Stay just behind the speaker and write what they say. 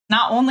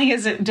Not only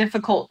is it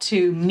difficult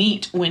to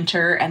meet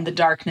winter and the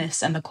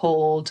darkness and the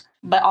cold,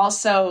 but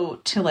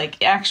also to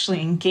like actually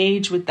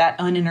engage with that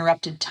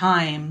uninterrupted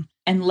time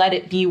and let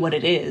it be what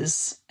it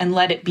is and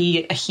let it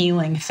be a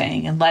healing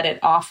thing and let it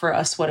offer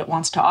us what it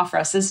wants to offer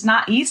us is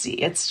not easy.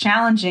 It's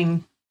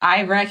challenging.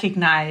 I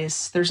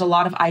recognize there's a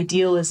lot of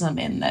idealism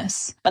in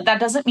this, but that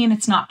doesn't mean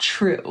it's not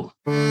true.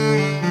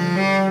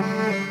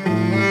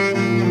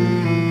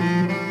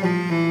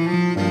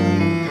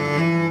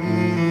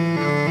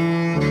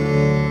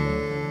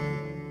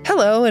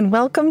 Hello, and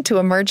welcome to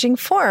Emerging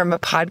Form, a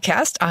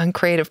podcast on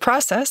creative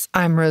process.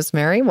 I'm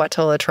Rosemary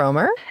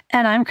Watola-Tromer.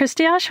 And I'm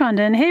Christy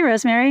Oshwanden. Hey,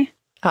 Rosemary.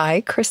 Hi,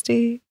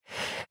 Christy.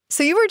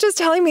 So you were just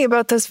telling me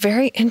about this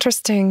very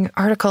interesting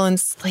article in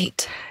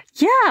Slate.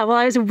 Yeah, well,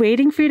 I was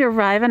waiting for you to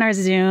arrive on our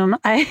Zoom.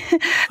 I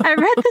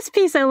read this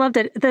piece. I loved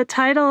it. The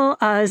title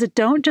is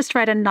Don't Just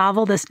Write a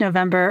Novel This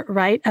November,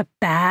 Write a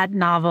Bad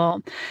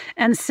Novel.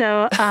 And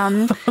so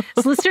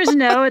as listeners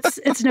know,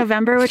 it's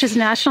November, which is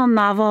National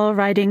Novel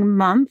Writing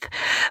Month.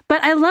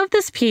 But I love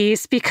this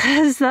piece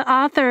because the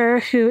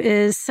author, who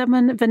is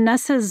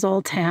Vanessa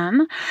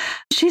Zoltan,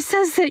 she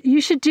says that you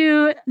should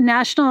do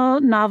National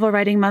Novel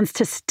Writing Months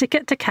to stick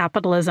it to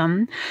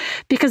capitalism.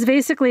 Because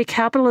basically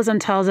capitalism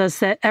tells us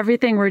that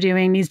everything we're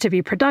doing needs to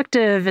be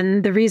productive.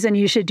 And the reason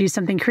you should do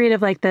something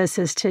creative like this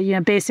is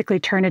to, basically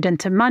turn it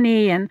into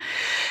money. And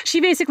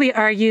she basically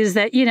argues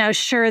that,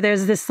 sure,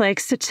 there's this like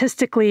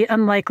statistically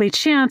unlikely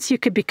chance you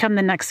could become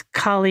the next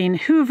Colleen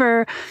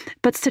Hoover,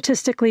 but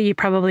statistically you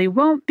probably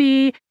won't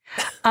be.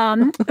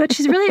 But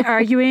she's really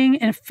arguing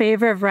in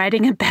favor of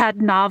writing a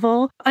bad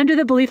novel under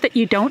the belief that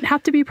you don't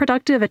have to be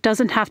productive. It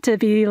doesn't have to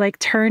be like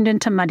turned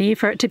into money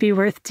for it to be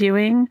worth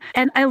doing.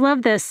 And I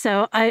love this.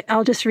 So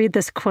I'll just read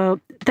this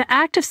quote. The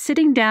act of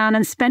sitting down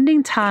and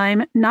spending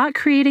time, not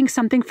creating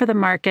something for the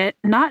market,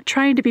 not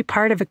trying to be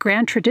part of a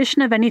grand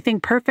tradition of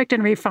anything perfect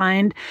and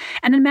refined,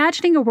 and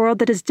imagining a world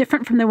that is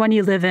different from the one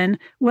you live in,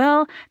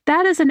 well,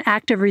 that is an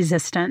act of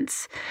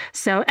resistance.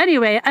 So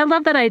anyway, I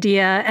love that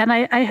idea. And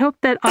I hope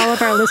that all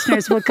of our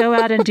listeners will go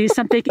out and do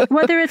something,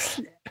 whether it's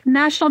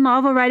National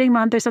Novel Writing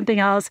Month or something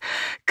else.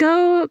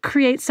 Go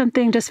create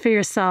something just for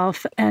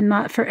yourself and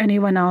not for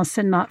anyone else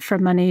and not for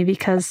money,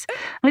 because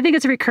I think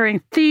it's a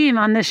recurring theme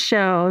on this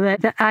show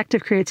that the act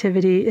of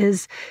creativity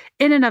is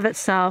in and of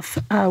itself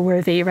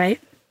worthy,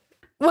 right?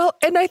 Well,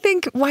 and I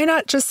think why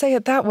not just say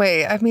it that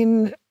way? I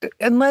mean,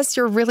 unless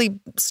you're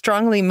really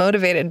strongly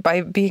motivated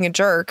by being a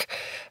jerk,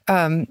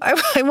 I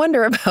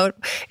wonder about,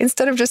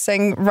 instead of just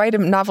saying write a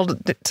novel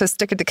to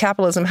stick it to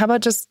capitalism, how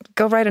about just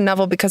go write a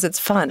novel because it's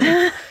fun?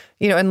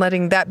 And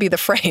letting that be the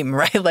frame,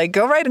 right? Like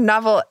go write a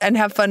novel and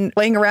have fun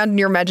laying around in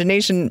your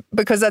imagination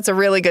because that's a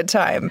really good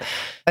time,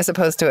 as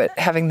opposed to it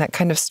having that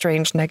kind of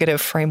strange negative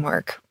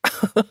framework.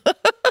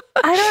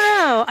 I don't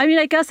know. I mean,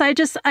 I guess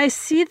I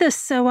see this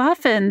so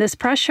often, this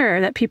pressure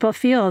that people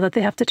feel that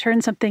they have to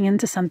turn something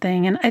into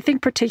something. And I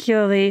think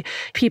particularly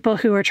people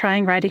who are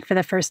trying writing for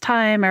the first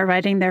time or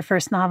writing their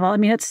first novel. I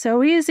mean, it's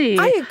so easy.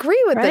 I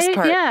agree with this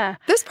part. Yeah.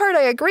 This part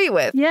I agree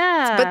with.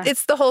 Yeah. But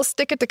it's the whole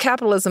stick it to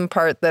capitalism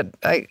part that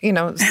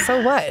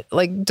so what?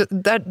 Like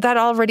that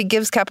already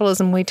gives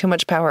capitalism way too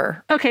much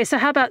power. Okay. So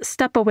how about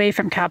step away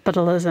from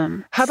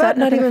capitalism? How about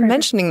not even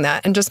mentioning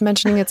that and just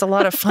mentioning it's a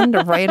lot of fun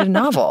to write a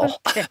novel?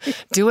 Okay.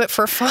 Do it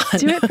for fun.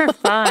 Do it for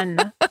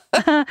fun.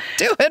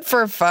 Do it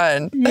for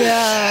fun.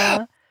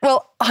 Yeah.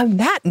 Well, on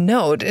that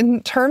note,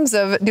 in terms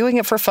of doing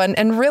it for fun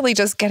and really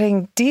just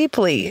getting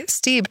deeply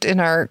steeped in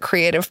our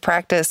creative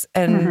practice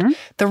and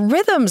the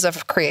rhythms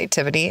of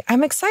creativity,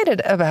 I'm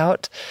excited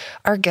about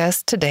our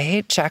guest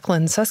today,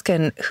 Jacqueline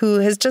Suskin, who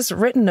has just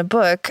written a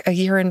book, A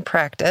Year in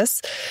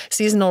Practice,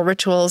 Seasonal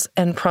Rituals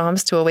and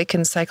Prompts to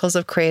Awaken Cycles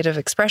of Creative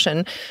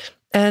Expression.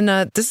 And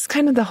this is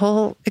kind of the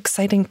whole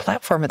exciting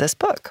platform of this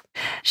book.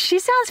 She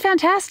sounds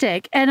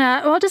fantastic. And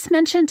I'll just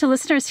mention to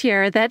listeners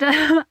here that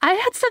I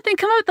had something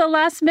come up at the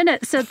last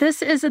minute. So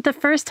this is the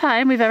first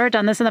time we've ever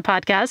done this in the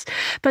podcast.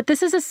 But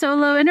this is a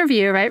solo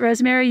interview, right,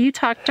 Rosemary? You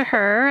talked to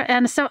her.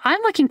 And so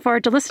I'm looking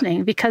forward to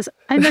listening because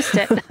I missed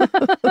it.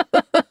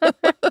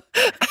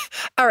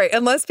 All right.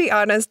 And let's be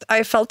honest,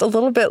 I felt a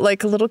little bit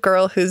like a little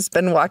girl who's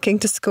been walking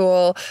to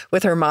school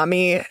with her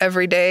mommy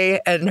every day.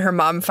 And her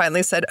mom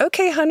finally said,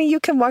 okay, honey, you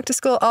can walk to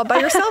school all by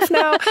yourself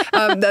now.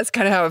 That's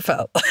kind of how it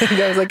felt.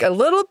 I was like a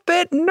little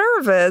bit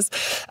nervous,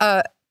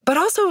 but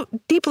also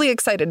deeply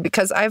excited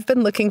because I've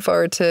been looking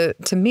forward to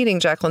meeting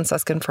Jacqueline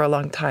Suskin for a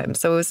long time.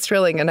 So it was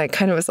thrilling. And I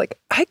kind of was like,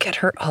 I get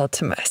her all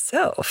to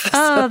myself.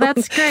 Oh, so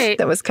that's great.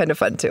 That was kind of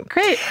fun too.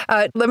 Great.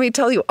 Let me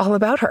tell you all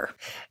about her.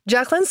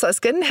 Jacqueline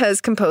Suskin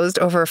has composed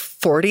over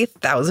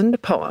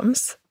 40,000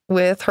 poems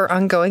with her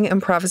ongoing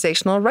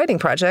improvisational writing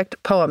project,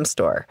 Poem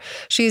Store.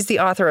 She's the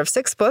author of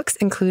 6 books,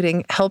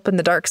 including Help in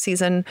the Dark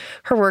Season.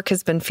 Her work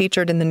has been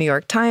featured in the New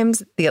York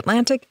Times, The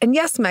Atlantic, and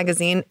Yes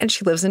Magazine, and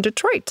she lives in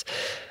Detroit.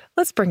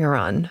 Let's bring her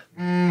on.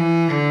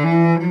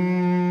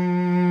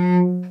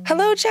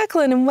 Hello,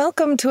 Jacqueline, and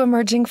welcome to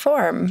Emerging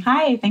Form.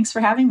 Hi, thanks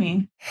for having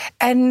me.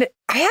 And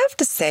I have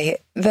to say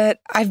that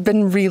I've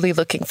been really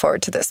looking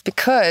forward to this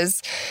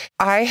because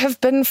I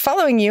have been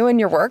following you and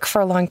your work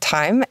for a long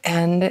time.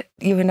 And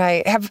you and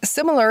I have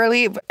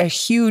similarly a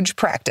huge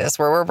practice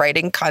where we're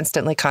writing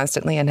constantly,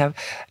 and have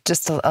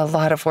just a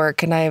lot of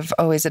work. And I've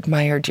always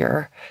admired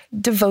your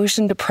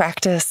devotion to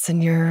practice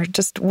and your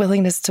just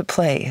willingness to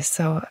play.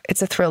 So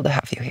it's a thrill to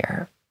have you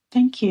here.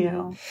 Thank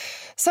you.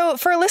 So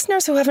for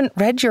listeners who haven't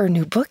read your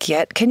new book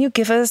yet, can you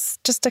give us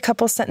just a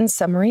couple sentence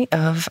summary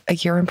of A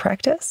Year in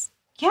Practice?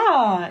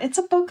 Yeah, it's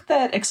a book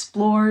that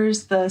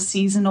explores the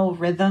seasonal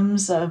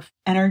rhythms of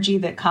energy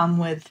that come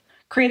with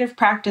creative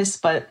practice,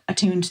 but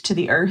attuned to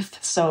the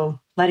earth. So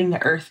letting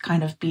the earth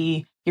kind of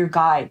be your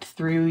guide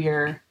through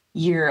your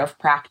year of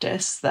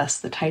practice. Thus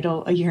the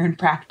title, A Year in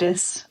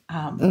Practice.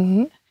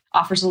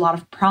 Offers a lot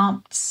of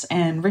prompts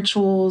and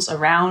rituals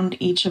around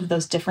each of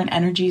those different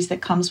energies that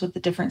comes with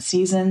the different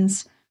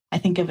seasons. I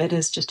think of it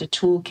as just a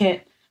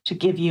toolkit to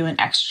give you an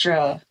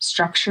extra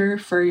structure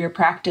for your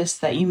practice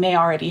that you may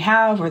already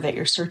have or that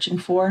you're searching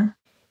for.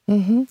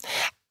 Mm-hmm.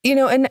 You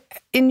know, and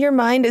in your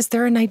mind, is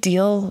there an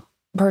ideal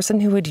person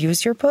who would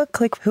use your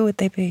book? Like, who would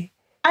they be?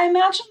 I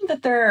imagine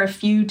that there are a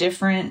few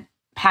different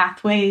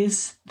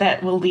pathways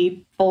that will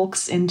lead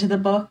folks into the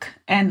book.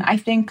 And I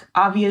think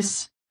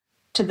obvious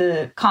to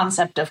the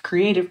concept of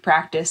creative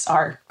practice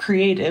are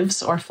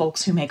creatives or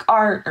folks who make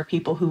art or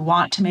people who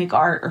want to make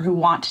art or who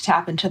want to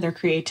tap into their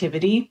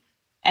creativity.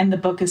 And the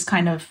book is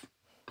kind of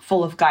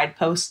full of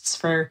guideposts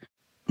for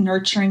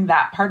nurturing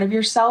that part of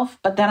yourself.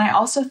 But then I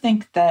also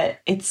think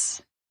that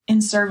it's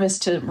in service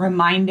to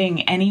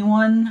reminding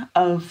anyone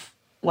of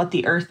what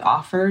the earth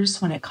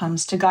offers when it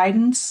comes to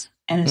guidance.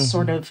 And it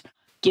sort of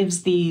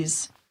gives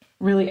these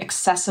really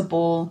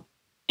accessible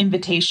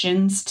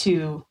invitations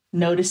to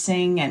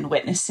noticing and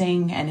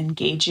witnessing and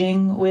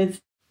engaging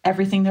with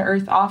everything the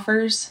earth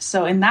offers.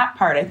 So in that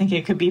part, I think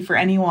it could be for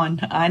anyone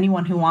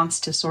who wants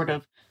to sort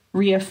of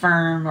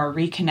reaffirm or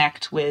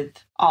reconnect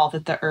with all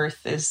that the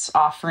earth is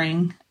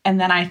offering.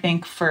 And then I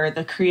think for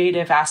the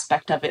creative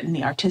aspect of it and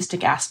the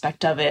artistic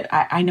aspect of it,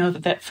 I know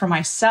that for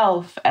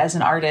myself as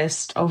an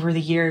artist over the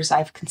years,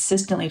 I've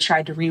consistently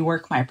tried to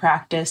rework my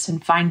practice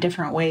and find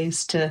different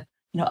ways to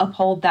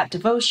uphold that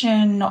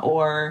devotion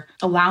or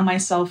allow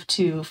myself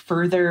to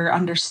further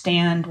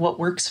understand what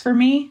works for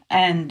me.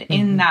 And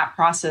in that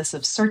process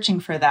of searching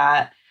for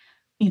that,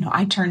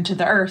 I turn to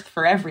the earth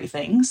for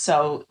everything.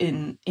 So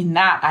in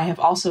that, I have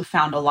also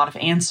found a lot of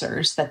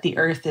answers that the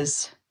earth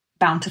is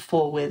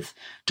bountiful with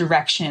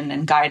direction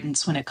and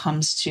guidance when it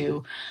comes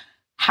to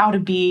how to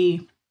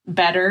be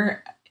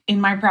better in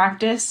my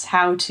practice,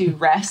 how to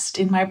rest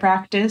in my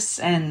practice.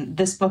 And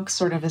this book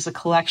sort of is a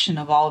collection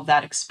of all of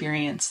that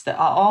experience, that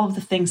all of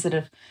the things that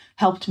have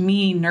helped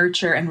me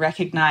nurture and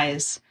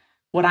recognize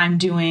what I'm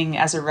doing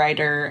as a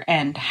writer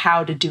and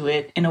how to do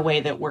it in a way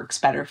that works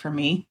better for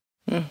me.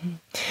 Mm-hmm.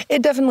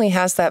 It definitely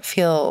has that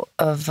feel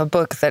of a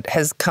book that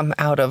has come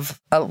out of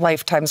a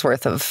lifetime's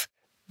worth of,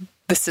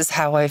 this is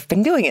how I've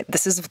been doing it.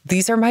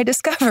 These are my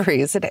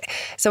discoveries.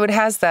 So it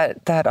has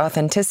that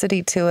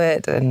authenticity to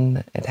it,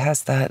 and it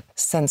has that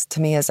sense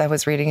to me as I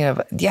was reading it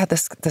of, yeah,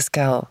 this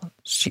gal,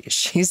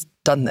 she's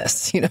done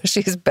this.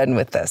 She's been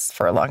with this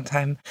for a long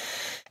time.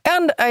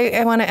 And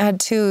I want to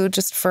add too,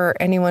 just for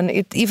anyone,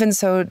 even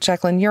so,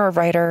 Jacqueline, you're a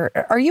writer.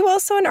 Are you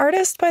also an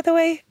artist, by the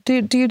way?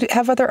 Do you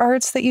have other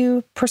arts that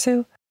you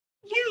pursue?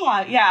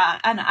 Yeah.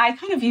 And I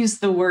kind of use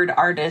the word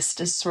artist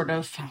as sort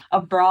of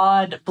a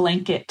broad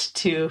blanket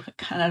to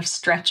kind of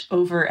stretch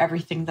over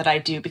everything that I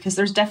do, because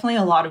there's definitely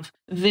a lot of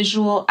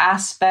visual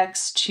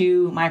aspects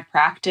to my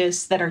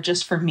practice that are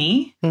just for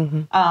me.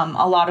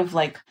 A lot of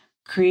like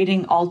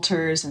creating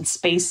altars and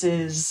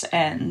spaces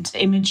and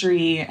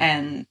imagery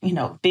and,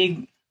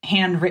 big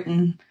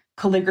handwritten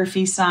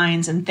calligraphy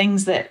signs and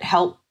things that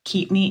help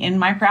keep me in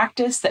my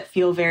practice that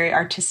feel very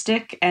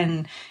artistic.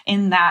 And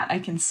in that, I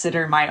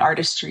consider my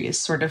artistry as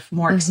sort of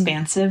more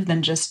expansive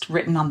than just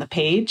written on the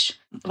page.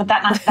 But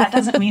that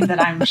doesn't mean that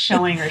I'm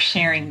showing or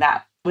sharing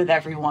that with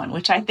everyone,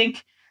 which I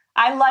think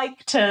I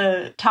like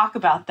to talk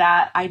about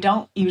that. I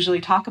don't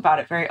usually talk about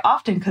it very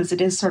often because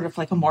it is sort of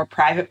like a more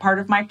private part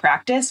of my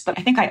practice. But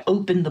I think I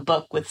opened the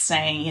book with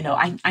saying,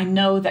 I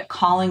know that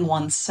calling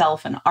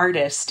oneself an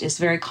artist is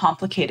very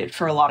complicated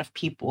for a lot of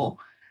people.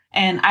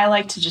 And I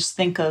like to just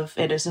think of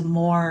it as a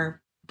more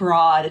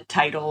broad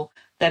title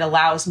that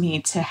allows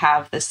me to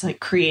have this like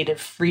creative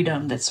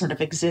freedom that sort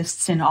of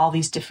exists in all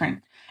these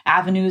different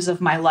avenues of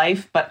my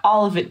life, but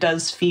all of it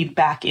does feed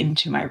back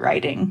into my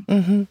writing.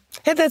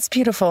 Hey, that's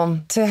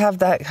beautiful to have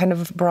that kind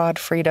of broad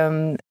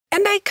freedom.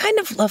 And I kind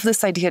of love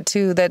this idea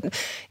too, that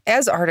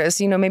as artists,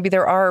 maybe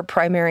there are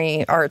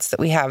primary arts that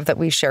we have that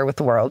we share with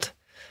the world.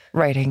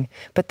 Writing,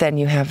 but then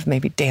you have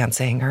maybe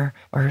dancing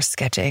or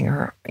sketching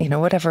or,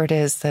 whatever it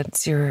is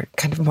that's your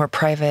kind of more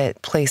private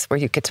place where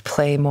you get to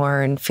play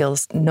more and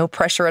feels no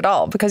pressure at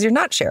all because you're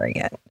not sharing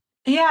it.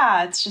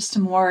 Yeah, it's just a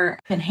more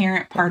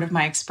inherent part of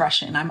my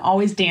expression. I'm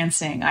always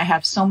dancing. I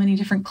have so many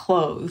different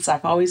clothes.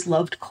 I've always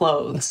loved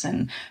clothes,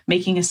 and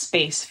making a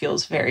space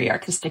feels very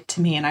artistic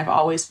to me. And I've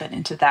always been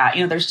into that.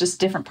 There's just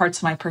different parts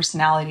of my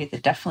personality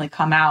that definitely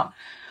come out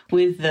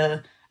with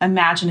the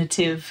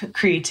imaginative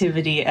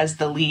creativity as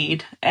the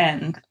lead.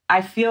 And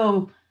I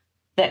feel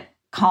that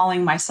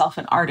calling myself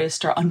an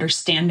artist or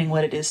understanding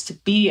what it is to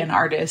be an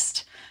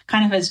artist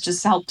kind of has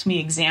just helped me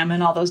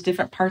examine all those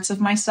different parts of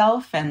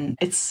myself. And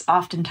it's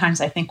oftentimes,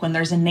 I think, when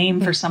there's a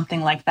name for something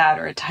like that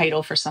or a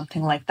title for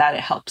something like that, it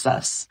helps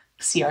us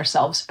see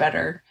ourselves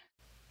better.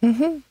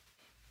 Mm-hmm.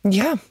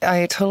 Yeah,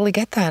 I totally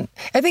get that.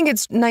 I think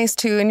it's nice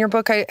too. In your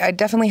book, I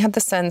definitely had the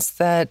sense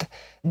that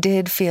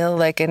did feel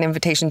like an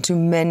invitation to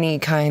many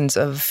kinds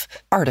of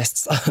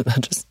artists. I'll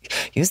just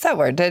use that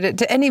word.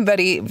 To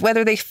anybody,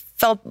 whether they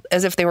felt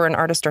as if they were an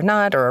artist or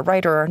not, or a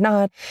writer or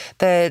not,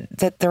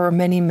 that there were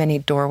many, many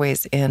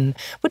doorways in.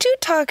 Would you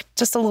talk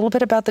just a little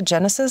bit about the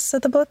genesis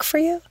of the book for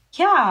you?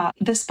 Yeah,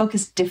 this book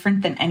is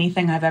different than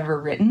anything I've ever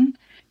written.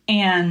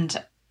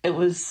 And it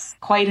was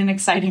quite an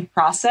exciting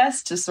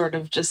process to sort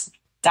of just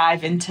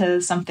dive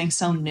into something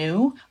so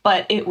new.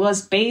 But it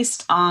was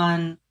based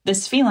on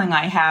this feeling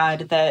I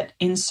had that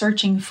in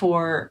searching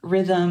for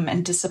rhythm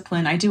and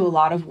discipline, I do a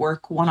lot of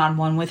work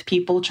one-on-one with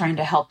people, trying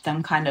to help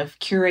them kind of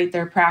curate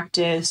their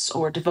practice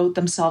or devote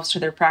themselves to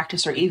their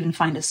practice or even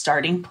find a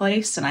starting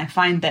place. And I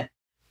find that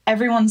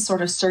everyone's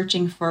sort of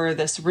searching for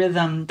this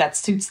rhythm that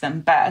suits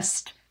them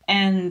best.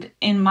 And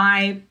in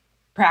my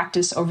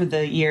practice over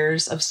the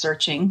years of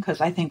searching,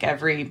 because I think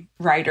every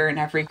writer and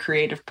every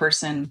creative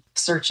person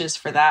searches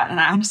for that. And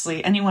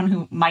honestly, anyone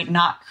who might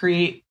not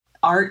create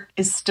art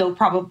is still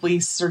probably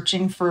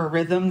searching for a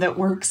rhythm that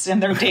works in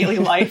their daily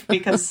life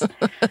because,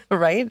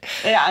 right?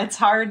 Yeah, it's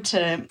hard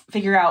to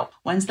figure out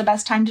when's the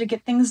best time to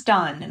get things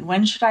done and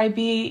when should I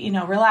be,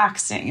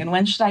 relaxing and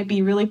when should I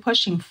be really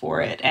pushing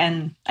for it.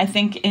 And I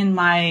think in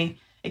my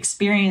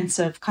experience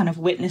of kind of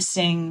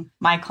witnessing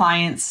my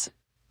clients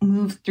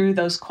move through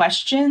those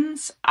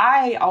questions,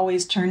 I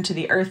always turn to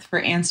the earth for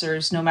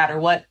answers no matter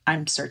what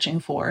I'm searching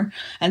for.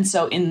 And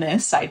so in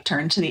this, I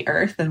turned to the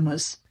earth and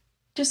was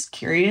just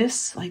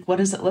curious, like, what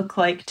does it look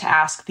like to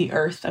ask the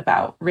earth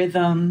about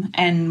rhythm?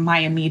 And my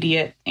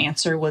immediate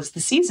answer was the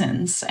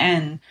seasons.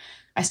 And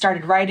I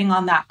started writing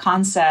on that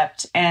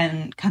concept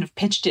and kind of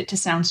pitched it to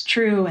Sounds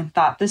True and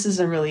thought, this is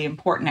a really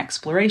important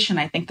exploration.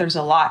 I think there's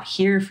a lot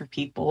here for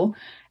people.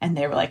 And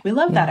they were like, we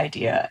love that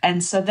idea.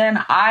 And so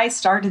then I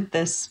started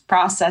this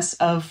process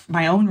of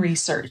my own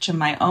research and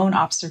my own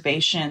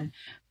observation.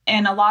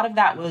 And a lot of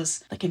that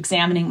was like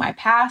examining my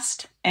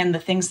past and the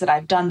things that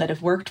I've done that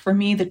have worked for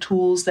me, the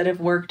tools that have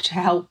worked to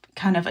help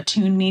kind of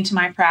attune me to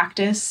my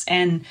practice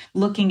and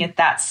looking at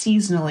that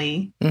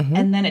seasonally. Mm-hmm.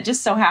 And then it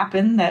just so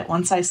happened that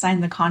once I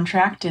signed the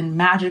contract and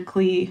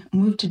magically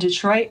moved to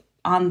Detroit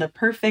on the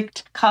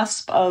perfect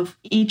cusp of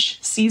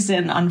each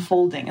season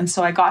unfolding. And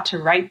so I got to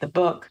write the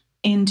book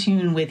in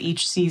tune with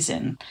each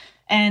season.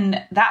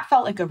 And that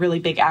felt like a really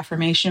big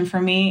affirmation for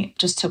me,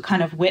 just to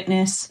kind of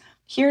witness,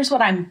 here's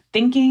what I'm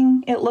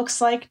thinking it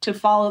looks like to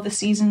follow the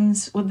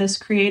seasons with this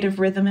creative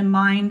rhythm in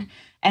mind,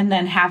 and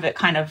then have it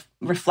kind of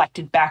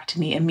reflected back to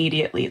me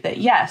immediately that,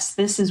 yes,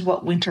 this is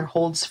what winter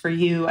holds for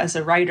you as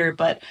a writer,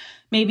 but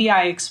maybe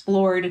I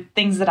explored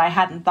things that I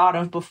hadn't thought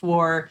of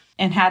before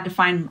and had to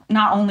find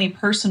not only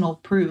personal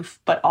proof,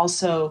 but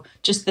also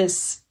just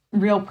this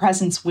real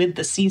presence with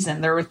the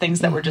season. There were things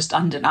that were just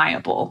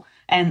undeniable.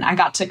 And I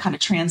got to kind of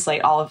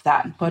translate all of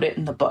that and put it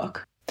in the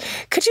book.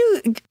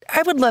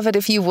 I would love it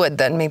if you would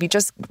then maybe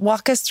just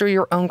walk us through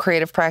your own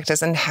creative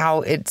practice and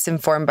how it's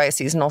informed by a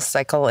seasonal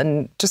cycle,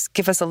 and just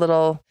give us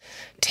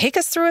take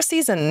us through a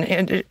season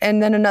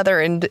and then another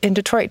in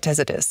Detroit as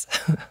it is.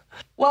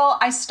 Well,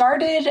 I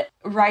started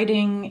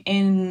writing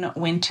in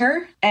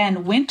winter,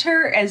 and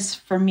winter is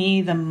for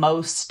me the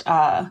most,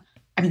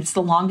 it's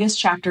the longest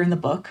chapter in the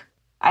book.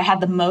 I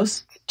had the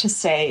most to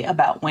say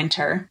about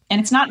winter.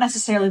 And it's not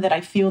necessarily that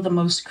I feel the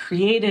most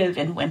creative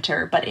in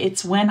winter, but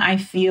it's when I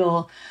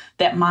feel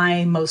that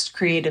my most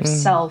creative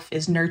self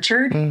is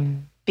nurtured,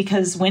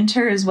 because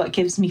winter is what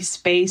gives me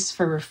space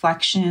for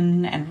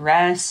reflection and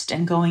rest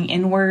and going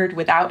inward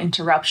without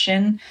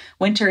interruption.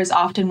 Winter is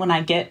often when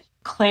I get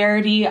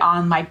clarity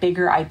on my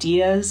bigger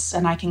ideas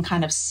and I can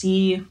kind of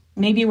see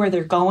maybe where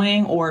they're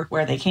going or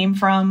where they came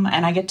from.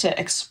 And I get to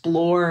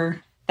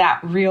explore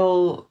that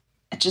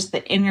just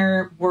the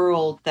inner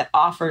world that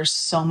offers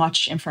so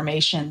much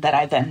information that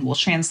I then will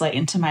translate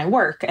into my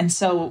work. And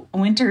so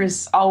winter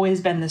has always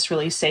been this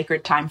really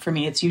sacred time for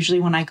me. It's usually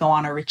when I go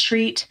on a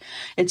retreat.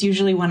 It's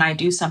usually when I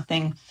do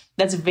something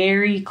that's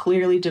very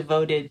clearly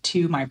devoted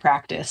to my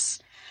practice.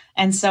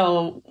 And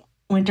so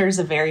winter is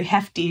a very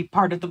hefty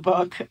part of the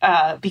book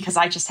because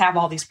I just have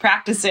all these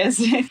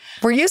practices.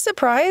 Were you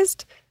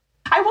surprised?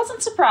 I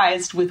wasn't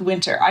surprised with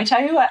winter. I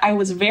tell you what, I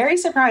was very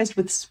surprised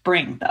with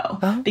spring,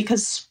 though,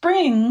 because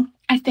spring,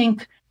 I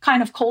think,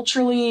 kind of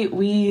culturally,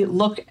 we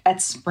look at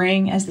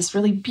spring as this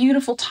really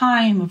beautiful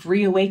time of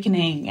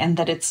reawakening, and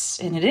it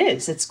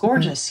is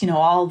gorgeous,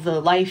 all the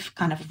life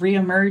kind of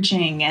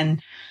reemerging. And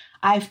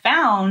I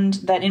found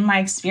that in my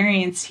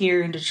experience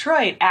here in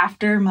Detroit,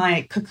 after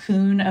my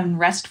cocoon and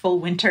restful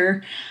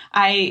winter,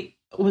 I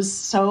was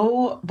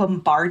so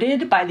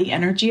bombarded by the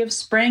energy of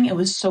spring. It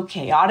was so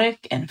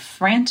chaotic and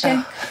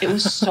frantic. It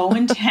was so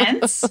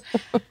intense.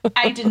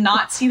 I did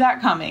not see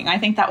that coming. I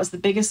think that was the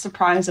biggest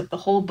surprise of the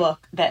whole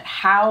book, that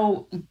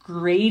how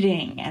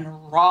grating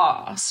and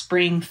raw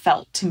spring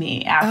felt to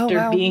me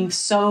after being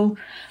so,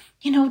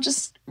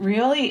 just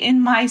really in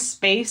my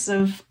space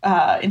of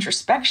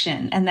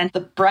introspection. And then the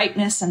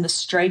brightness and the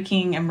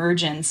striking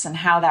emergence and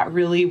how that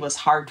really was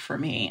hard for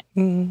me.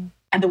 And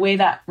the way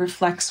that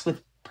reflects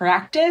with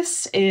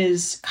practice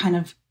is kind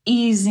of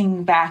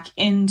easing back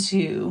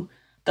into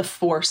the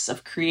force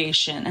of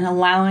creation and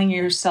allowing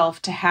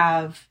yourself to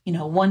have,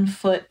 1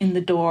 foot in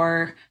the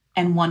door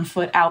and 1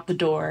 foot out the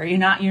door. You're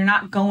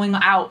not going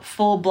out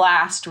full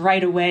blast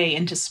right away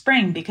into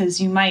spring, because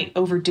you might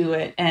overdo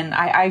it. And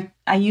I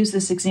use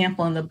this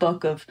example in the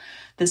book of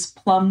this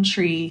plum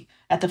tree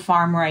at the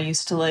farm where I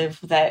used to live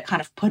that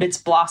kind of put its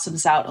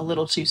blossoms out a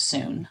little too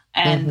soon.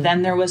 And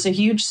then there was a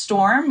huge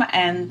storm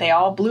and they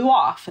all blew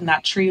off, and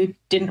that tree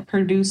didn't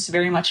produce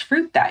very much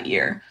fruit that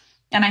year.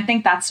 And I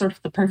think that's sort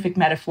of the perfect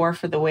metaphor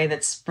for the way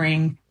that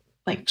spring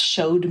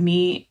showed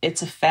me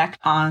its effect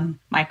on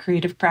my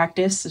creative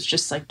practice. It's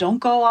just don't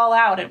go all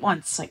out at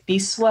once. Be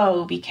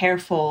slow, be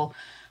careful,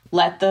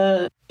 let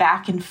the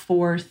back and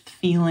forth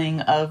feeling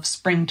of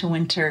spring to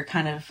winter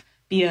kind of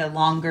be a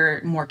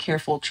longer, more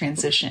careful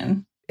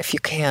transition. If you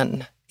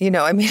can.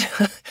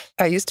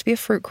 I used to be a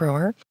fruit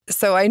grower,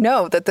 so I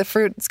know that the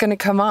fruit's going to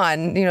come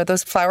on.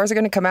 Those flowers are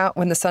going to come out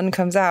when the sun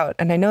comes out.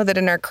 And I know that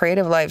in our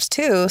creative lives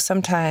too,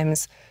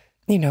 sometimes,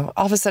 all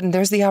of a sudden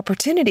there's the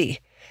opportunity.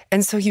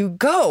 And so you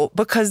go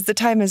because the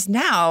time is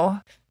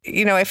now.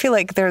 I feel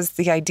like there's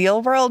the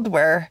ideal world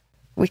where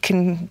we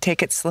can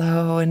take it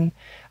slow and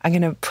I'm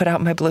going to put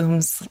out my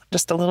blooms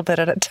just a little bit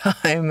at a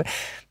time.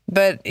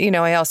 But,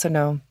 I also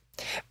know,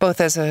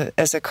 both as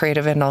a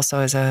creative and also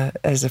as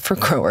a fruit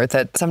grower,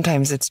 that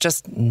sometimes it's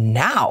just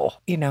now,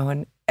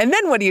 and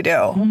then what do you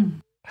do?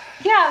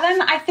 Yeah,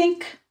 then I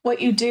think what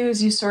you do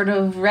is you sort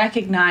of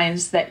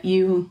recognize that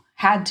you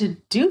had to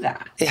do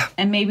that. Yeah.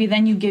 And maybe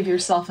then you give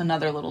yourself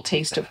another little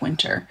taste of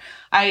winter.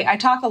 I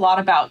talk a lot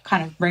about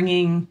kind of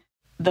bringing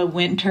the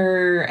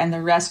winter and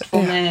the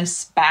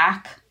restfulness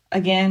back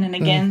again and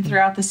again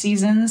throughout the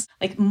seasons,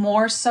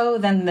 more so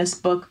than this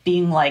book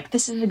being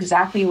this is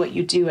exactly what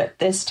you do at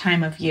this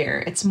time of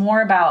year. It's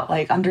more about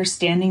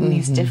understanding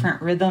these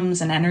different rhythms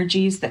and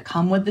energies that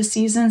come with the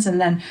seasons, and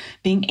then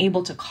being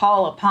able to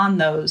call upon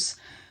those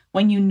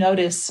when you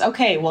notice,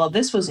 okay, well,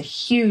 this was a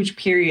huge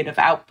period of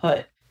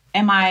output.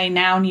 Am I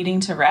now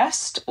needing to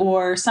rest?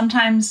 Or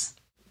sometimes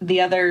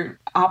the other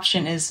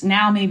option is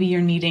now maybe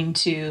you're needing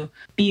to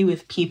be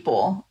with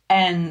people.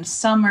 And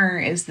summer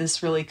is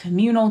this really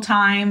communal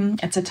time.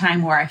 It's a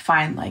time where I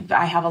find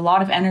I have a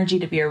lot of energy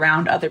to be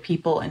around other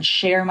people and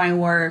share my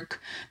work.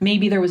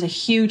 Maybe there was a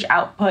huge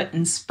output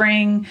in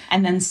spring,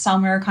 and then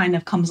summer kind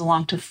of comes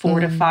along to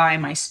fortify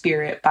my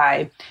spirit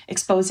by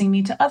exposing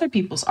me to other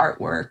people's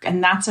artwork.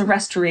 And that's a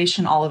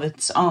restoration all of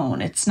its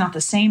own. It's not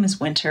the same as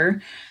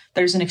winter.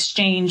 There's an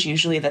exchange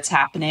usually that's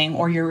happening,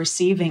 or you're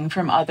receiving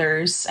from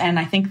others. And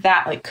I think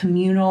that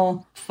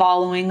communal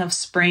following of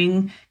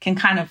spring can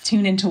kind of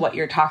tune into what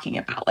you're talking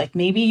about.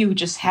 Maybe you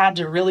just had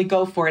to really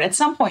go for it. At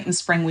some point in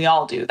spring, we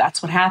all do.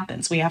 That's what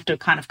happens. We have to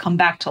kind of come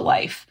back to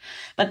life.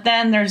 But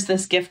then there's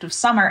this gift of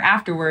summer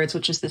afterwards,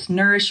 which is this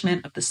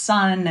nourishment of the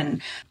sun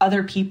and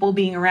other people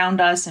being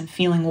around us and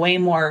feeling way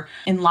more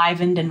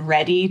enlivened and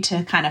ready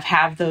to kind of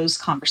have those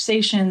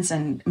conversations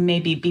and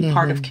maybe be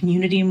part of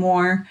community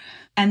more.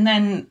 And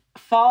then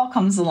fall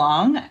comes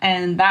along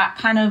and that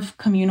kind of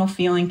communal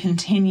feeling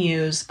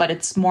continues, but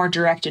it's more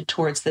directed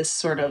towards this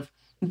sort of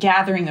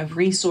gathering of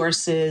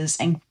resources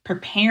and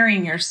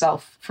preparing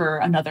yourself for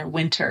another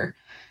winter.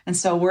 And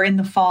so we're in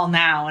the fall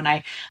now,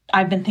 and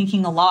I've been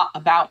thinking a lot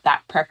about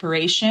that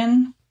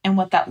preparation and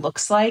what that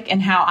looks like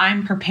and how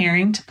I'm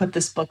preparing to put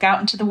this book out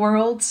into the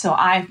world. So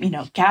I've,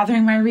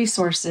 gathering my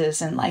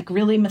resources and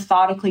really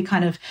methodically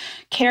kind of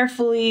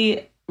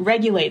carefully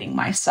regulating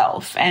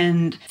myself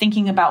and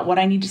thinking about what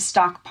I need to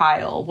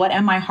stockpile. What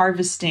am I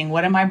harvesting?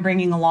 What am I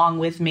bringing along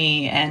with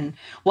me? And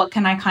what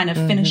can I kind of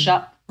finish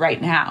up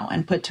right now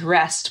and put to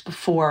rest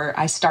before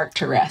I start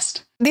to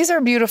rest? These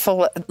are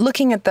beautiful,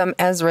 looking at them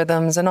as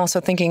rhythms and also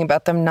thinking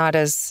about them not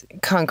as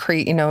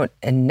concrete,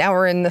 and now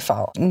we're in the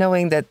fall,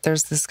 knowing that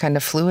there's this kind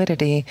of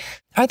fluidity.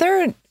 Are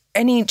there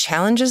any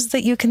challenges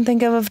that you can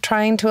think of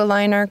trying to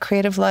align our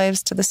creative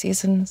lives to the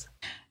seasons?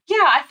 Yeah,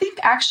 I think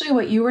actually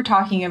what you were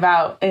talking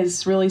about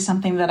is really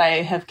something that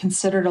I have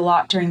considered a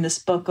lot during this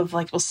book of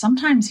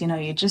sometimes,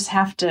 you just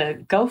have to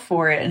go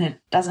for it and it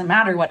doesn't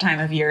matter what time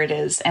of year it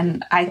is.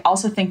 And I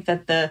also think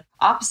that the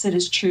opposite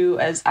is true,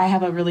 as I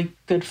have a really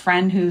good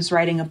friend who's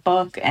writing a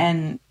book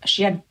and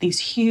she had these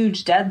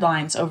huge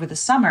deadlines over the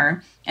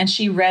summer and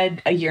she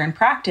read A Year in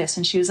Practice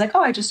and she was like,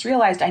 oh, I just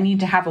realized I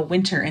need to have a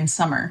winter in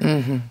summer.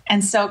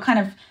 And so kind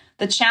of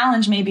the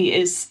challenge maybe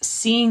is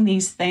seeing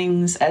these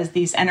things as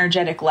these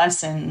energetic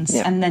lessons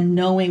and then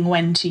knowing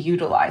when to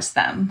utilize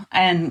them.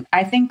 And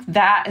I think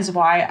that is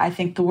why I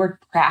think the word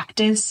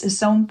practice is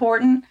so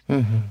important,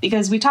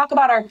 because we talk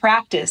about our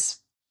practice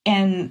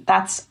and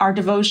that's our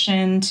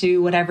devotion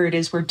to whatever it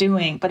is we're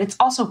doing. But it's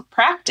also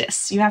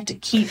practice. You have to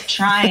keep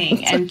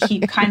trying and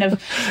keep kind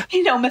of,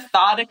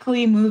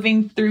 methodically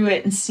moving through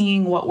it and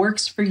seeing what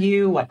works for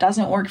you, what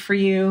doesn't work for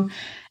you.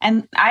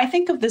 And I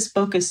think of this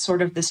book as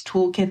sort of this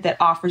toolkit that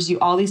offers you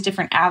all these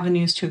different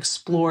avenues to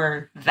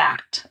explore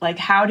that. Like,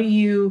 how do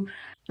you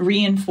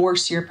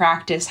reinforce your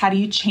practice? How do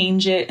you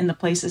change it in the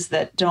places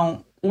that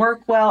don't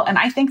work well? And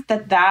I think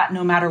that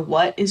no matter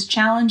what is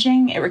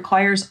challenging, it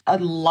requires a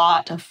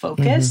lot of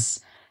focus.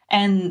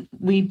 And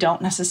we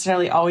don't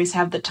necessarily always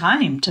have the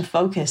time to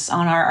focus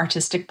on our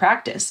artistic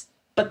practice.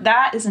 But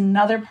that is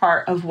another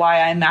part of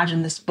why I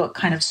imagine this book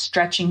kind of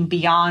stretching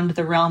beyond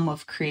the realm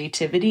of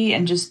creativity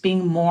and just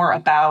being more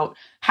about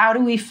how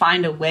do we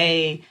find a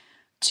way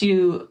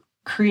to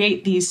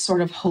create these sort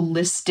of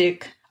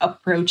holistic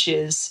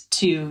approaches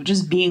to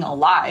just being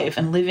alive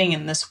and living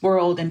in this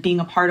world and being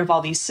a part of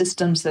all these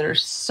systems that are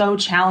so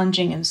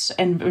challenging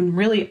and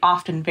really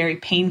often very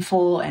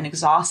painful and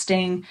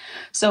exhausting.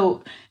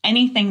 So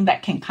anything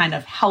that can kind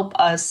of help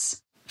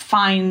us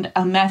find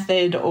a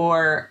method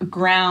or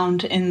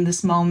ground in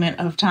this moment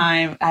of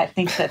time, I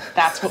think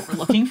that's what we're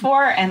looking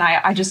for. And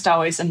I just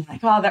always am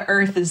like, well, the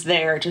earth is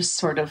there, just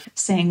sort of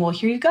saying, well,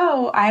 here you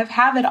go. I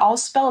have it all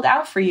spelled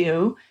out for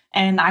you.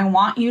 And I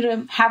want you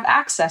to have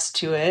access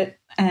to it.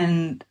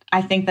 And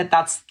I think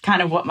that's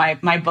kind of what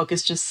my book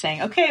is just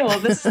saying. Okay, well,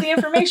 this is the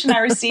information I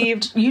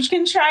received. You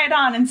can try it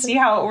on and see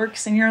how it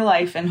works in your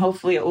life. And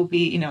hopefully it will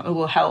be, it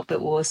will help.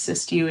 It will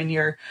assist you in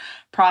your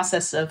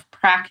process of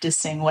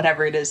practicing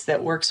whatever it is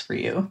that works for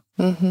you.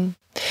 I'm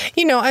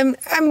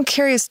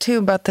curious too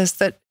about this,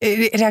 that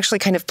it actually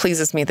kind of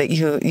pleases me that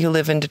you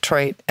live in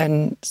Detroit.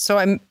 And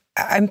so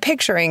I'm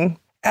picturing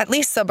at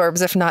least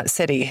suburbs, if not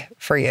city,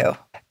 for you.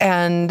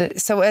 And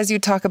so as you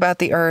talk about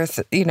the earth,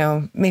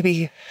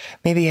 maybe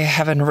I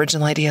have an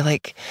original idea,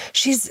 like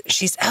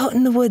she's out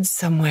in the woods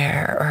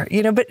somewhere,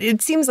 or, but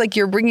it seems like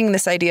you're bringing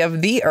this idea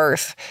of the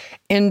earth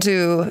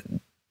into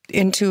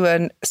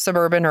a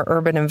suburban or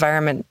urban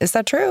environment. Is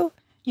that true?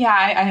 Yeah,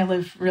 I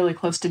live really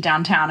close to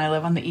downtown. I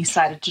live on the east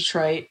side of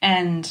Detroit.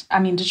 And I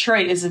mean,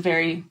 Detroit is a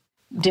very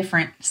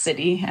different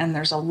city and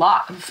there's a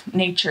lot of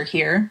nature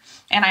here.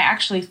 And I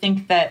actually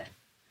think that,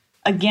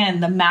 again,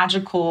 the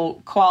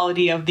magical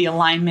quality of the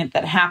alignment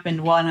that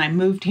happened when I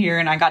moved here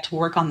and I got to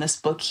work on this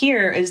book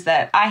here is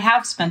that I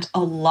have spent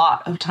a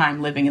lot of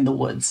time living in the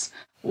woods,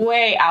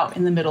 way out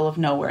in the middle of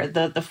nowhere.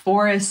 The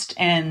forest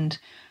and,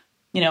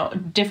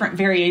 different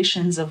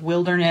variations of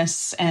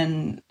wilderness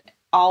and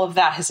all of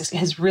that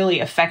has really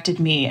affected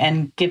me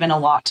and given a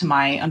lot to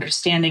my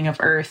understanding of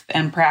earth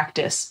and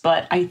practice.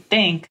 But I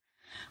think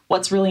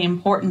what's really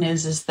important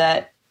is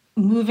that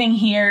moving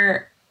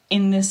here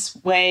in this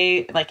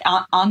way, like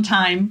on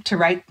time to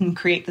write and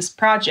create this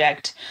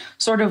project,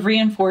 sort of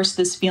reinforce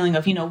this feeling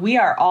of, we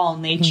are all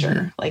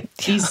nature. Like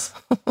these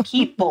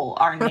people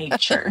are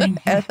nature.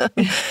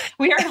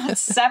 We are not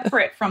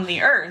separate from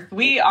the earth.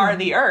 We are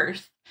the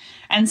earth.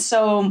 And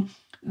so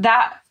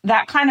that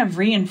kind of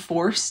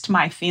reinforced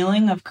my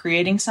feeling of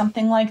creating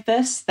something like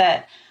this,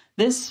 that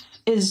this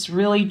is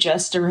really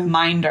just a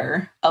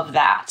reminder of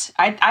that.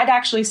 I'd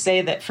actually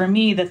say that for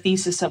me, the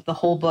thesis of the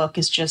whole book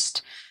is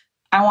just,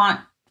 I want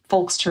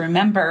folks to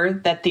remember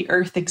that the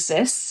earth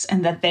exists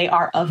and that they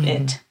are of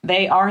it.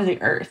 They are the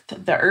earth.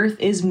 The earth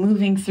is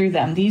moving through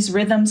them. These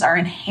rhythms are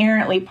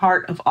inherently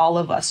part of all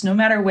of us, no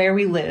matter where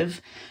we live.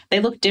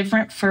 They look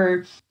different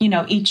for,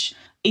 each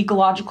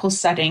ecological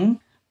setting,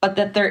 but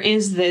that there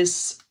is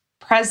this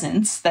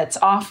presence that's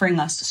offering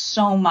us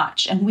so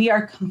much. And we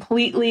are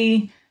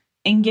completely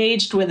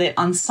engaged with it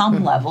on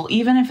some level,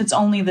 even if it's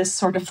only this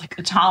sort of like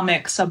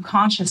atomic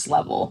subconscious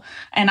level.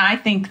 And I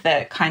think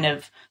that kind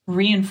of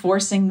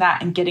reinforcing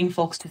that and getting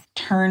folks to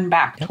turn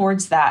back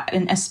towards that,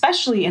 and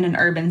especially in an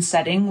urban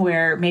setting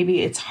where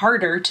maybe it's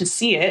harder to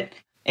see it,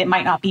 it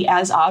might not be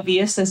as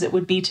obvious as it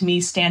would be to me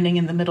standing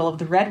in the middle of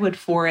the redwood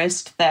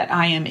forest that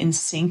I am in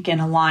sync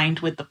and aligned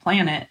with the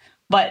planet.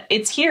 But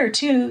it's here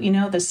too,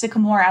 the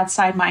sycamore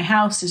outside my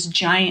house is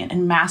giant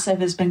and massive,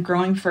 has been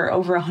growing for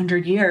over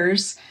 100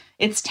 years.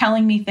 It's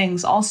telling me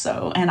things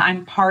also, and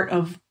I'm part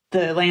of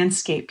the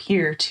landscape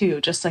here too,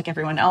 just like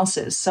everyone else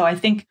is. So I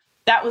think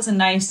that was a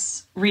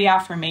nice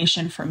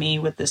reaffirmation for me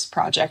with this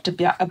project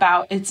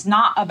about it's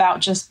not about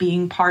just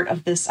being part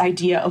of this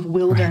idea of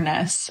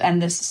wilderness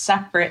and this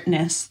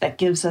separateness that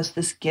gives us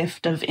this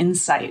gift of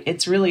insight.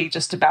 It's really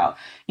just about,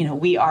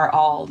 we are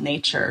all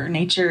nature.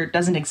 Nature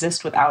doesn't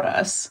exist without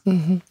us.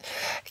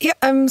 Yeah,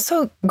 I'm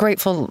so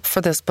grateful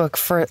for this book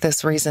for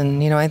this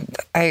reason.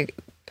 I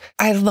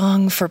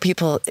long for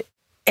people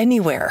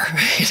anywhere,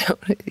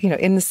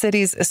 in the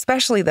cities,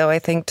 especially though, I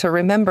think to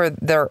remember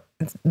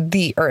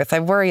the earth. I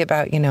worry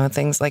about,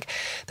 things like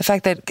the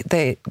fact that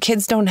the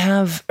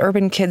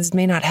urban kids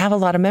may not have a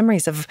lot of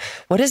memories of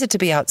what is it to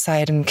be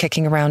outside and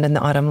kicking around in the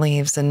autumn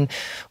leaves, and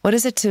what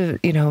is it to,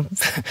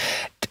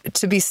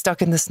 to be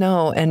stuck in the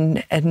snow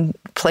and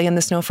play in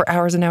the snow for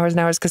hours and hours and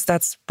hours, because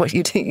that's what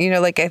you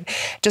do,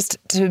 just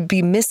to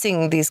be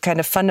missing these kind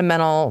of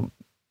fundamental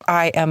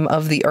I am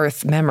of the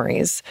earth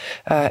memories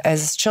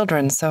as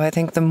children. So I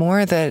think the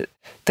more that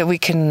we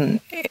can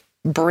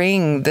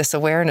bring this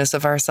awareness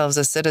of ourselves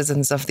as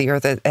citizens of the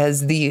earth,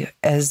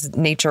 as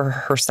nature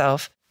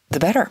herself, the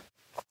better.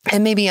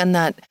 And maybe on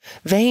that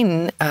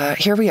vein,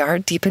 here we are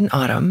deep in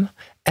autumn.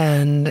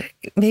 And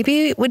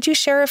maybe would you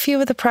share a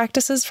few of the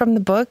practices from the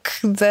book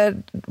that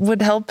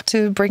would help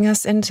to bring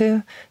us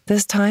into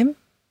this time?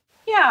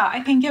 Yeah, I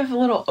can give a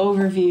little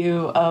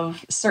overview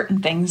of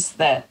certain things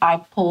that I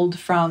pulled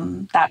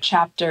from that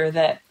chapter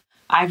that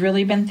I've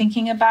really been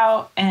thinking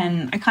about.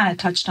 And I kind of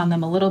touched on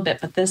them a little bit,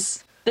 but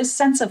this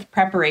sense of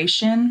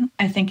preparation,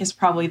 I think, is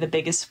probably the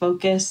biggest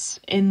focus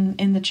in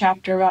the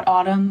chapter about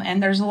autumn.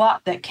 And there's a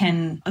lot that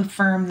can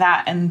affirm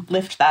that and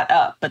lift that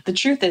up. But the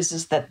truth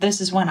is that this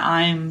is when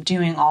I'm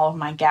doing all of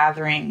my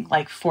gathering,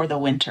 like for the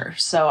winter.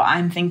 So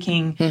I'm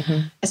thinking,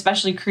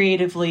 especially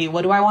creatively,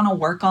 what do I want to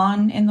work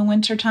on in the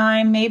winter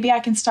time? Maybe I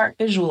can start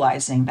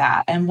visualizing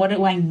that. And what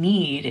do I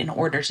need in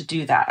order to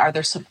do that? Are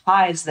there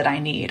supplies that I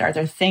need? Are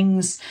there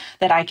things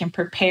that I can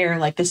prepare?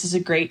 Like, this is a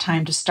great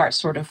time to start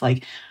sort of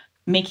like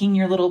making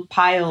your little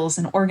piles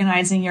and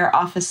organizing your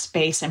office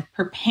space and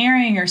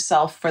preparing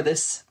yourself for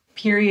this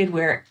period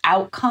where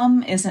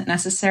outcome isn't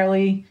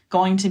necessarily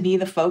going to be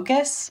the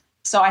focus.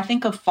 So I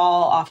think of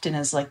fall often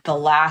as like the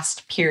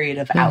last period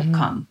of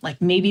outcome.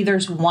 Like maybe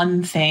there's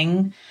one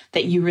thing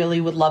that you really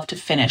would love to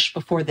finish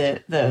before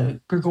the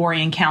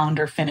Gregorian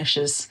calendar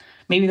finishes.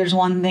 Maybe there's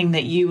one thing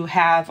that you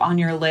have on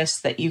your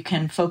list that you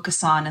can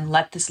focus on and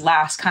let this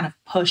last kind of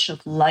push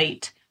of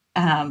light,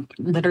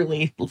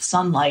 literally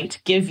sunlight,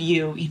 give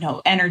you,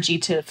 energy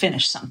to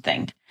finish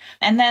something.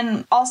 And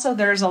then also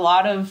there's a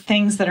lot of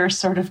things that are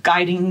sort of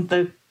guiding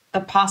the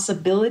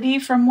possibility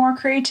for more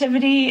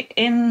creativity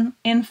in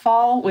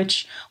fall,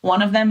 which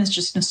one of them is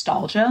just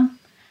nostalgia.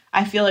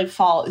 I feel like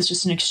fall is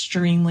just an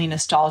extremely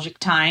nostalgic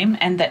time,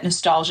 and that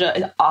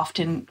nostalgia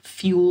often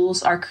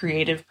fuels our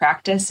creative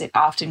practice. It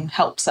often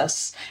helps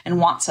us and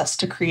wants us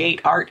to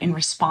create art in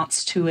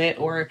response to it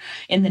or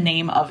in the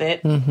name of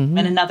it. And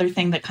another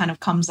thing that kind of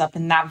comes up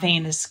in that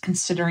vein is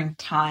considering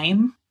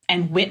time,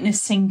 and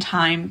witnessing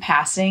time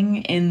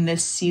passing in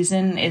this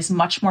season is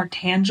much more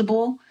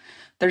tangible.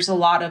 There's a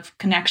lot of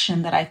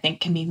connection that I think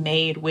can be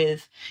made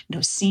with,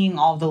 seeing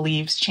all the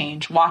leaves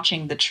change,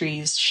 watching the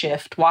trees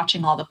shift,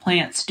 watching all the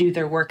plants do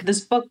their work.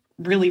 This book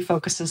really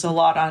focuses a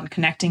lot on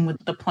connecting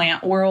with the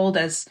plant world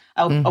as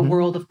a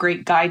world of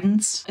great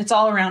guidance. It's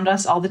all around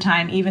us all the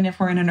time, even if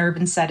we're in an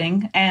urban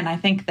setting. And I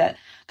think that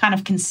kind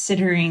of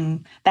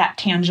considering that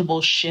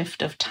tangible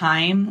shift of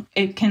time,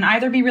 it can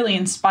either be really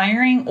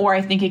inspiring, or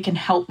I think it can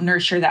help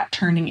nurture that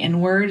turning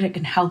inward. It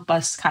can help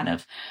us kind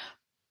of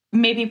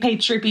maybe pay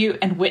tribute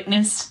and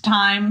witness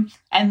time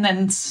and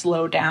then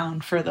slow down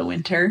for the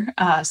winter.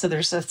 So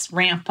there's this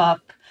ramp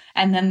up,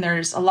 and then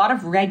there's a lot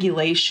of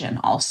regulation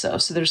also.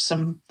 So there's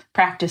some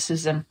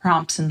practices and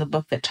prompts in the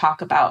book that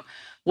talk about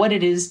what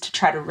it is to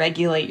try to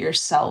regulate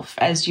yourself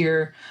as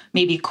you're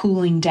maybe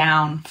cooling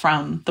down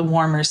from the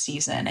warmer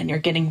season and you're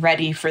getting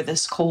ready for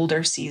this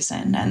colder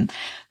season. And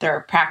there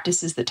are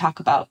practices that talk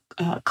about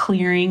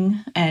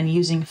clearing and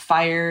using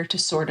fire to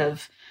sort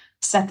of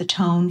set the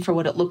tone for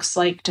what it looks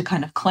like to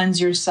kind of cleanse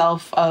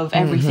yourself of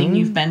everything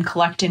you've been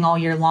collecting all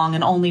year long,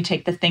 and only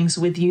take the things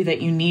with you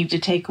that you need to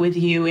take with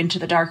you into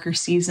the darker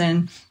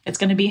season. It's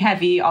going to be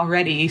heavy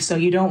already, so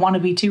you don't want to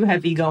be too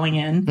heavy going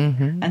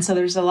in. And so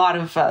there's a lot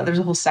of, there's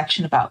a whole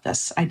section about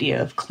this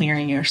idea of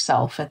clearing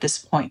yourself at this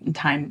point in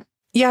time.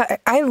 Yeah,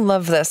 I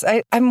love this.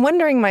 I'm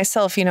wondering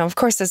myself, of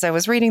course, as I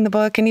was reading the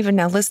book and even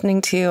now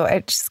listening to you, I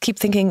just keep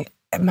thinking,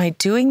 am I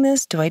doing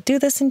this? Do I do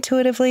this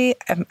intuitively?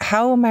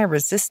 How am I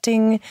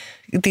resisting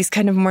these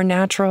kind of more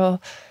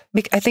natural?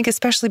 I think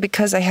especially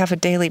because I have a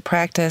daily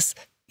practice,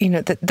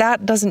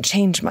 that doesn't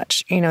change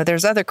much.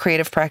 There's other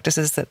creative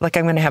practices that, like,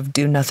 I'm going to have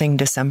do nothing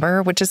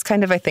December, which is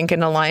kind of, I think,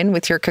 in line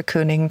with your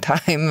cocooning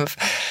time of,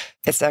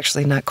 it's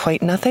actually not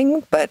quite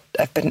nothing, but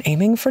I've been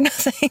aiming for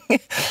nothing.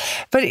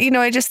 But,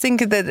 I just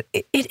think that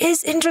it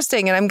is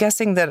interesting. And I'm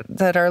guessing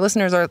that our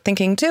listeners are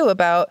thinking too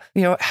about,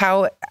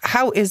 how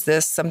is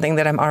this something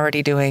that I'm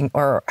already doing,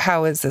 or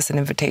how is this an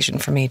invitation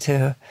for me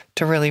to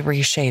really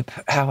reshape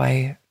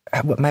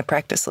what my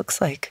practice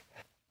looks like?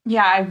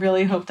 Yeah, I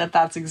really hope that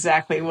that's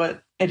exactly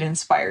what it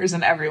inspires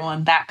in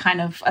everyone, that kind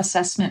of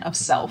assessment of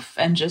self,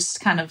 and just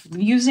kind of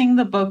using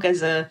the book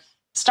as a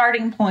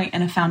starting point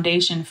and a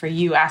foundation for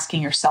you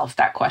asking yourself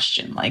that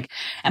question. Like,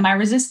 am I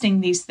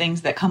resisting these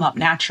things that come up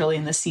naturally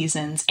in the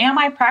seasons? Am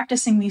I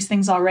practicing these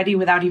things already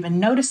without even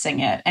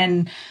noticing it?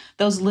 And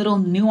those little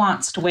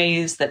nuanced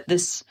ways that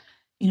this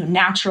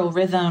natural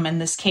rhythm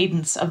and this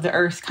cadence of the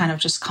earth kind of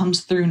just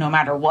comes through no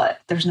matter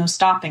what. There's no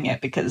stopping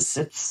it because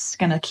it's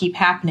going to keep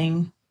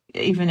happening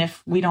even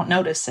if we don't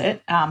notice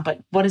it. But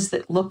what does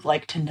it look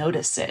like to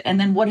notice it? And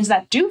then what does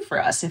that do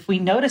for us? If we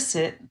notice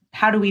it,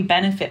 how do we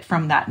benefit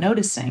from that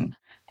noticing?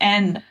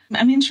 And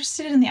I'm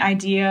interested in the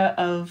idea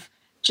of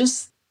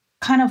just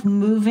kind of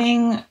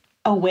moving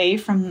away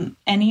from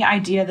any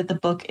idea that the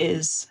book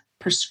is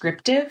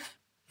prescriptive.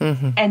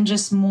 And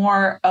just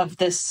more of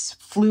this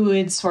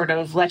fluid sort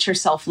of let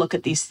yourself look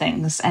at these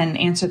things and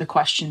answer the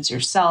questions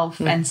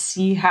yourself and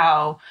see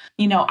how,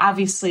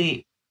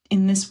 obviously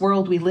in this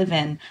world we live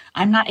in,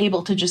 I'm not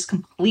able to just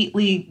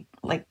completely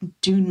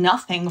do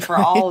nothing for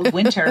all of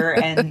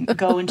winter and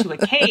go into a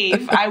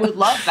cave. I would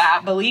love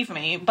that, believe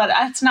me, but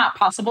that's not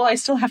possible. I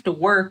still have to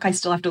work. I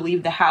still have to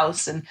leave the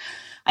house. And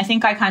I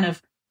think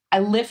I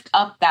lift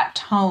up that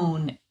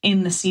tone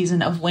in the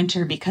season of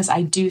winter because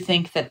I do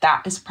think that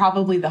is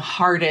probably the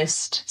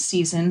hardest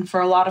season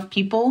for a lot of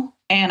people.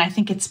 And I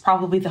think it's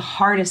probably the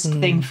hardest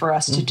thing for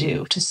us to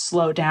do, to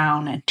slow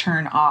down and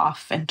turn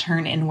off and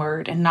turn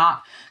inward and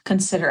not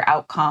consider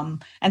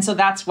outcome. And so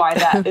that's why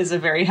that is a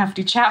very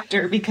hefty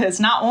chapter, because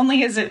not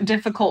only is it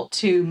difficult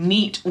to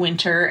meet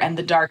winter and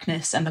the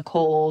darkness and the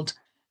cold,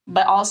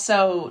 but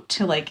also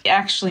to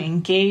actually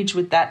engage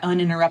with that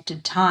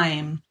uninterrupted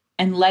time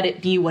and let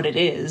it be what it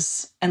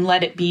is, and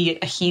let it be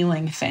a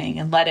healing thing,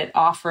 and let it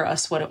offer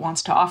us what it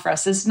wants to offer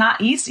us. It's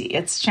not easy.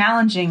 It's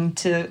challenging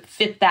to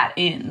fit that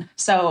in.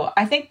 So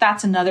I think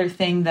that's another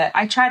thing that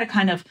I try to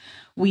kind of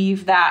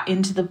weave that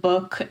into the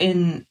book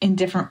in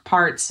different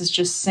parts, is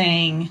just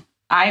saying,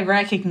 I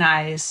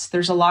recognize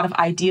there's a lot of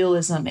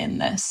idealism in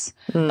this,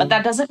 but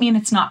that doesn't mean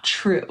it's not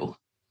true.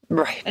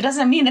 Right. It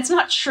doesn't mean it's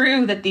not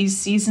true that these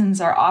seasons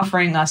are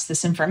offering us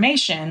this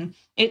information.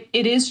 It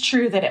is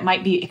true that it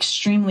might be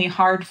extremely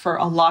hard for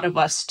a lot of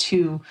us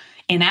to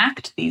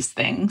enact these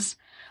things,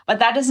 but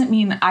that doesn't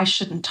mean I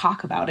shouldn't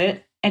talk about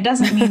it. It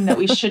doesn't mean that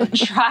we shouldn't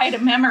try to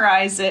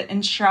memorize it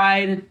and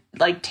try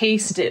to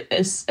taste it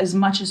as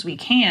much as we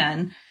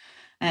can.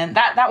 And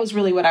that was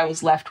really what I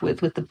was left with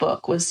the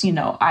book was,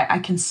 I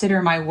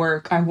consider my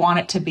work, I want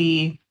it to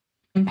be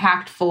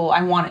impactful.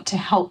 I want it to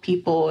help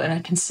people, and I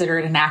consider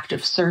it an act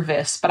of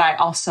service. But I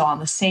also, on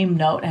the same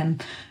note, am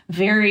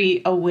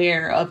very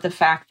aware of the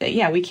fact that,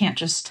 we can't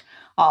just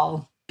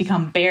all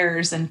become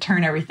bears and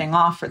turn everything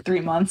off for 3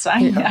 months.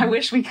 I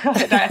wish we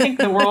could. I think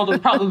the world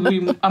would probably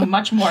be a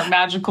much more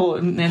magical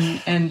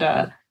and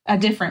a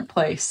different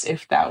place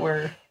if that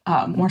were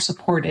more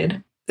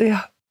supported.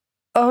 Yeah.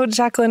 Oh,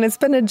 Jacqueline, it's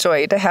been a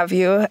joy to have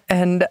you.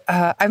 And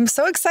I'm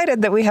so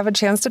excited that we have a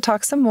chance to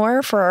talk some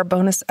more for our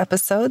bonus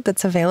episode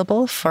that's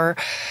available for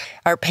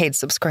our paid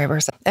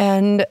subscribers.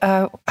 And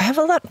I have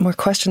a lot more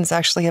questions,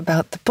 actually,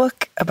 about the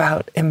book,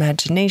 about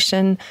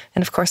imagination,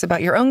 and of course,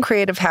 about your own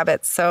creative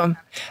habits. So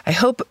I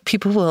hope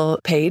people will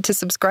pay to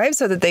subscribe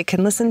so that they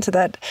can listen to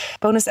that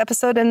bonus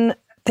episode. And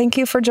thank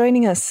you for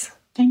joining us.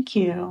 Thank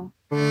you.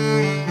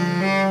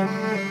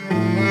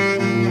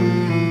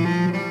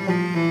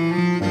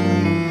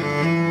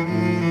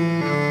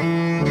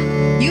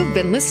 You've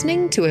been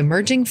listening to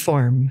Emerging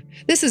Form.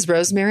 This is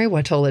Rosemary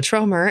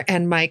Watola-Tromer,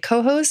 and my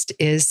co-host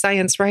is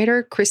science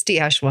writer Christy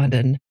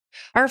Ashwanden.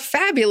 Our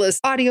fabulous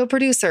audio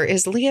producer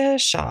is Leah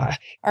Shaw.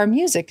 Our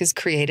music is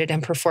created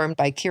and performed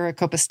by Kira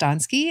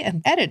Kopostansky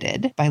and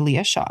edited by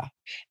Leah Shaw.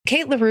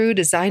 Kate LaRue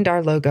designed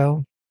our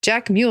logo.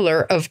 Jack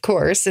Mueller, of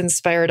course,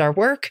 inspired our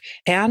work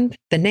and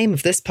the name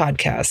of this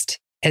podcast.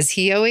 As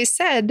he always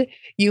said,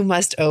 you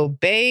must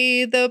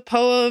obey the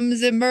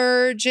poem's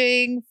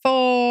emerging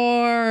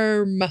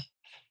form.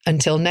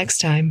 Until next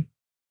time.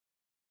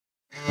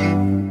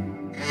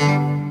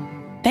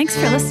 Thanks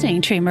for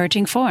listening to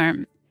Emerging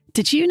Form.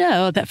 Did you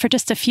know that for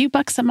just a few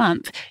bucks a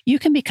month, you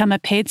can become a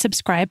paid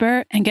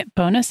subscriber and get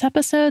bonus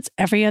episodes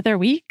every other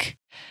week?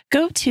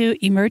 Go to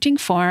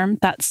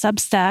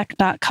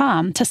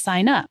emergingform.substack.com to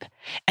sign up.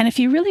 And if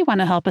you really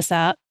want to help us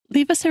out,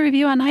 leave us a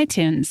review on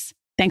iTunes.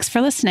 Thanks for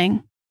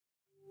listening.